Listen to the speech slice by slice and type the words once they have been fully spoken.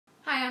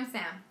I'm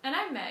Sam. And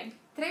I'm Meg.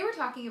 Today we're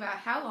talking about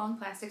how long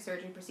plastic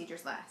surgery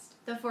procedures last.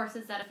 The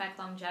forces that affect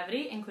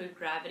longevity include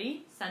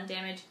gravity, sun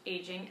damage,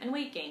 aging, and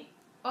weight gain.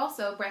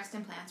 Also, breast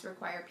implants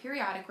require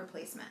periodic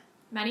replacement.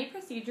 Many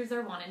procedures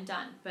are one and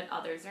done, but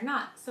others are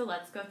not, so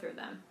let's go through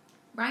them.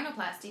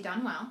 Rhinoplasty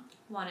done well.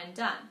 One and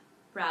done.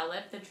 Brow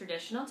lift, the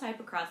traditional type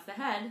across the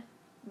head.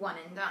 One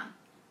and done.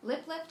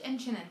 Lip lift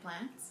and chin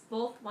implants.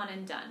 Both one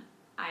and done.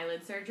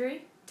 Eyelid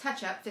surgery.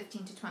 Touch-up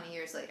 15 to 20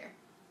 years later.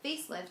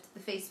 Facelift,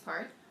 the face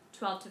part.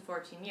 12 to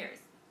 14 years.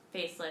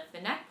 Facelift,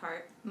 the neck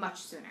part.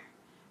 Much sooner.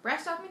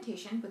 Breast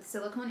augmentation with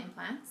silicone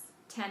implants.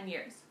 10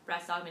 years.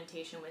 Breast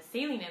augmentation with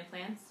saline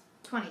implants.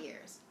 20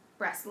 years.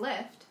 Breast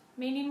lift.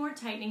 May need more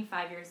tightening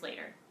 5 years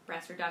later.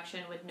 Breast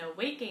reduction with no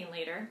weight gain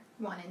later.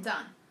 One and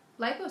done.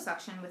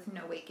 Liposuction with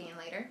no weight gain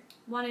later.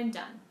 One and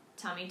done.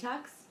 Tummy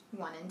tucks.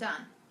 One and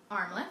done.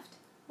 Arm lift.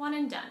 One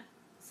and done.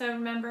 So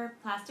remember,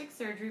 plastic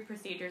surgery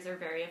procedures are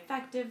very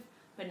effective,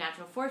 but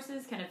natural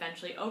forces can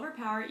eventually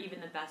overpower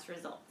even the best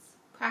results.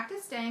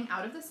 Practice staying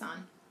out of the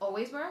sun,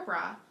 always wear a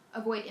bra,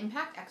 avoid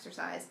impact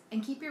exercise,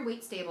 and keep your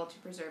weight stable to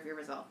preserve your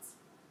results.